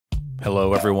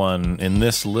Hello everyone, in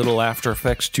this little After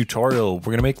Effects tutorial, we're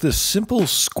going to make this simple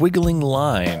squiggling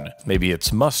line. Maybe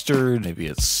it's mustard, maybe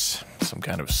it's some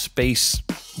kind of space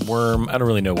worm, I don't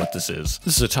really know what this is.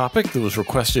 This is a topic that was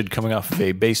requested coming off of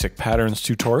a basic patterns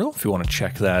tutorial, if you want to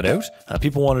check that out.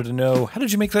 People wanted to know, how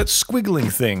did you make that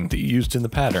squiggling thing that you used in the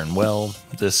pattern? Well,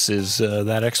 this is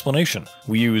that explanation.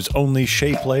 We use only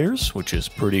shape layers, which is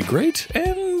pretty great,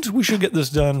 and we should get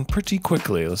this done pretty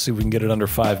quickly. Let's see if we can get it under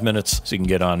 5 minutes so you can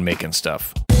get on making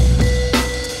stuff.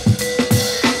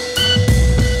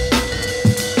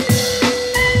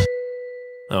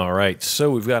 Alright,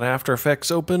 so we've got After Effects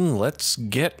open. Let's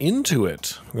get into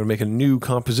it. We're going to make a new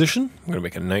composition. We're going to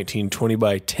make a 1920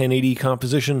 by 1080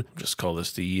 composition. Just call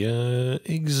this the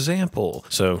example.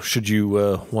 So should you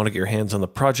want to get your hands on the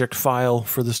project file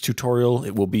for this tutorial,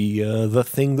 it will be the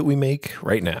thing that we make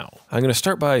right now. I'm going to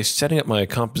start by setting up my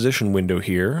composition window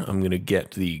here. I'm going to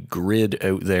get the grid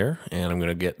out there, and I'm going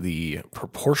to get the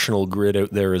proportional grid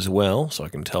out there as well, so I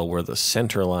can tell where the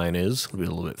center line is. It'll be a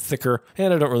little bit thicker,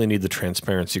 and I don't really need the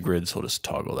transparency grid, so I'll just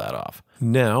toggle that off.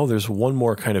 Now, there's one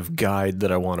more kind of guide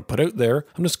that I want to put out there.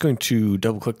 I'm just going to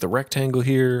double-click the rectangle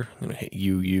here. I'm going to hit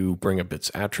UU, bring up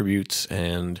its attributes,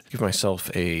 and give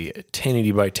myself a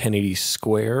 1080 by 1080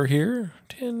 square here.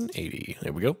 1080.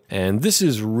 There we go. And this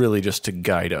is really just to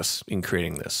guide us in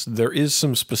creating this. There is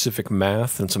some specific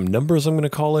math and some numbers I'm going to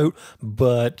call out,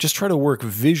 but just try to work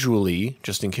visually,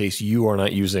 just in case you are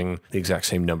not using the exact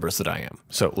same numbers that I am.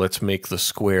 So let's make the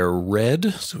square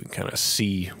red so we can kind of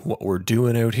see what we're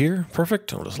doing out here.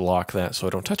 Perfect. I'll just lock that so I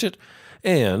don't touch it.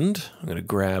 And I'm going to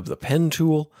grab the pen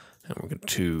tool, and we're going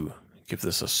to give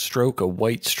this a stroke, a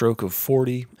white stroke of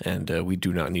 40, and we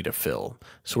do not need a fill.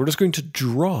 So we're just going to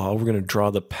draw, we're going to draw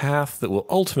the path that will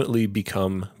ultimately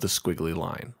become the squiggly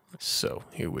line. So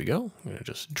here we go. I'm going to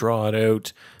just draw it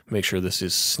out, make sure this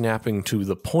is snapping to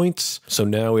the points. So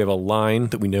now we have a line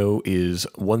that we know is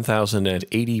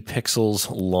 1080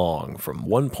 pixels long from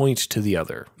one point to the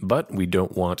other. But we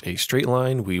don't want a straight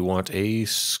line, we want a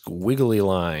squiggly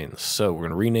line. So we're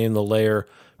going to rename the layer.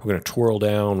 We're going to twirl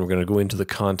down, we're going to go into the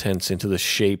contents, into the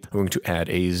shape, we're going to add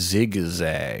a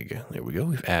zigzag. There we go,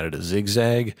 we've added a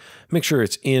zigzag. Make sure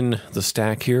it's in the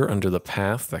stack here under the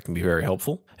path, that can be very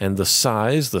helpful. And the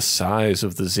size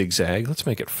of the zigzag, let's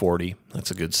make it 40. That's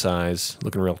a good size,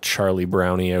 looking real Charlie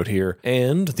Brownie out here.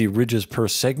 And the ridges per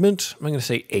segment, I'm going to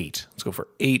say 8. Let's go for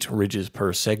 8 ridges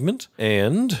per segment.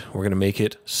 And we're going to make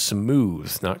it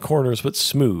smooth, not corners, but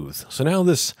smooth. So now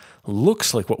this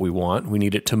looks like what we want. We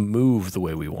need it to move the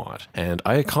way we want. And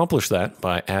I accomplish that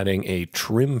by adding a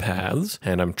trim paths,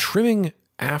 and I'm trimming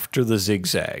after the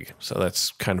zigzag. So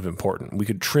that's kind of important. We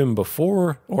could trim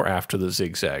before or after the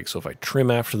zigzag. So if I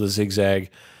trim after the zigzag,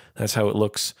 that's how it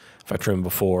looks. If I trim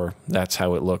before, that's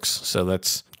how it looks. So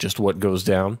that's just what goes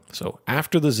down. So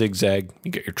after the zigzag,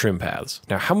 you get your trim paths.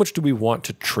 Now, how much do we want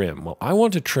to trim? Well, I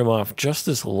want to trim off just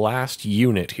this last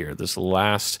unit here, this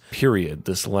last period,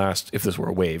 this last, if this were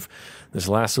a wave, this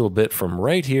last little bit from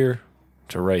right here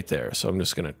to right there. So I'm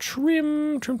just going to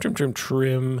trim,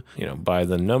 you know, by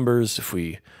the numbers. If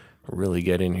we really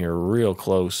get in here real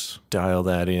close, dial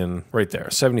that in right there,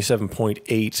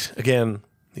 77.8. Again,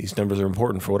 these numbers are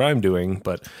important for what I'm doing,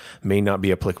 but may not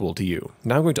be applicable to you.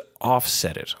 Now I'm going to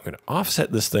offset it. I'm going to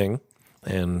offset this thing.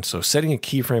 And so setting a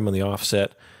keyframe on the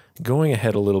offset, going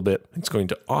ahead a little bit, it's going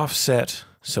to offset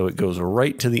so it goes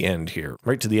right to the end here,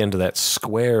 right to the end of that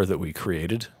square that we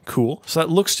created. Cool. So that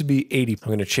looks to be 80. I'm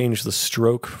going to change the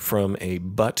stroke from a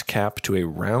butt cap to a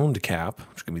round cap,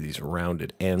 which is going to be these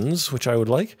rounded ends, which I would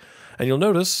like. And you'll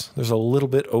notice there's a little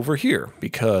bit over here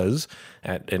because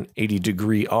at an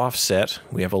 80-degree offset,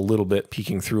 we have a little bit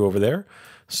peeking through over there.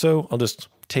 So I'll just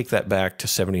take that back to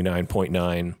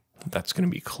 79.9. That's going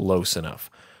to be close enough.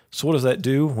 So what does that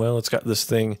do? Well, it's got this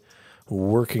thing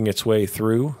working its way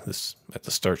through. This at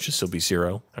the start should still be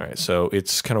 0. All right, so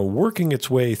it's kind of working its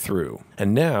way through.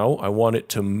 And now I want it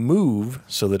to move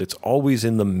so that it's always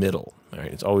in the middle. All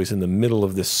right, it's always in the middle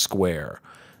of this square.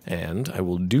 And I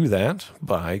will do that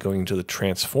by going to the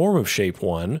transform of shape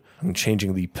 1 and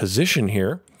changing the position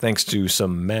here. Thanks to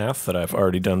some math that I've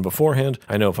already done beforehand,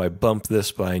 I know if I bump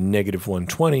this by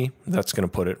 -120, that's going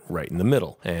to put it right in the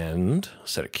middle. And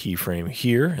set a keyframe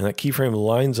here, and that keyframe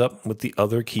lines up with the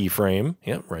other keyframe.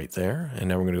 Yep, right there. And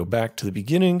now we're going to go back to the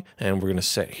beginning, and we're going to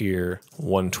set here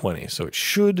 120. So it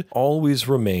should always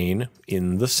remain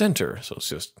in the center. So it's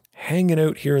just hanging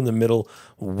out here in the middle,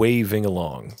 waving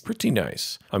along. Pretty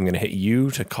nice. I'm going to hit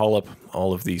U to call up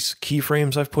all of these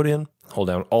keyframes I've put in. Hold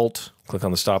down Alt, click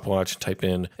on the stopwatch, type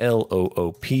in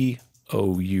LOOPOUT.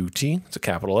 It's a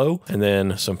capital O, and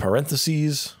then some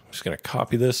parentheses. I'm just going to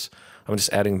copy this. I'm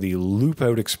just adding the loop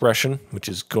out expression, which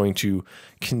is going to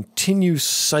continue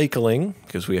cycling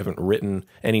because we haven't written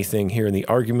anything here in the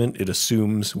argument. It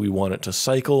assumes we want it to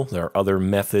cycle. There are other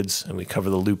methods, and we cover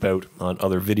the loop out on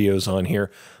other videos on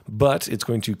here, but it's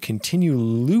going to continue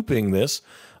looping this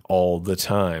all the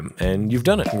time. And you've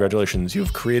done it. Congratulations.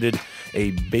 You've created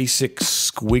a basic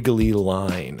squiggly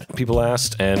line. People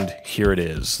asked, and here it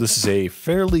is. This is a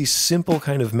fairly simple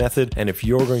kind of method, and if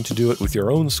you're going to do it with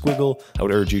your own squiggle, I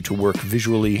would urge you to work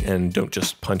visually and don't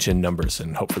just punch in numbers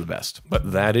and hope for the best.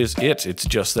 But that is it. It's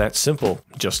just that simple,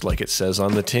 just like it says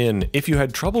on the tin. If you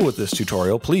had trouble with this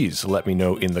tutorial, please let me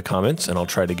know in the comments and I'll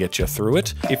try to get you through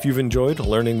it. If you've enjoyed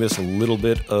learning this little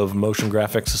bit of motion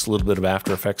graphics, this little bit of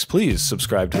After Effects, please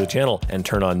subscribe to the channel and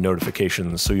turn on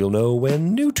notifications so you'll know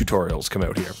when new tutorials come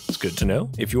out here. It's good to know.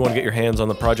 If you want to get your hands on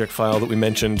the project file that we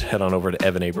mentioned, head on over to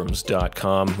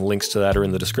evanabrams.com. Links to that are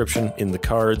in the description, in the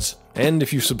cards. And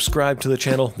if you subscribe to the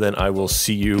channel, then I will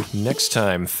see you next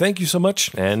time. Thank you so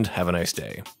much and have a nice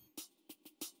day.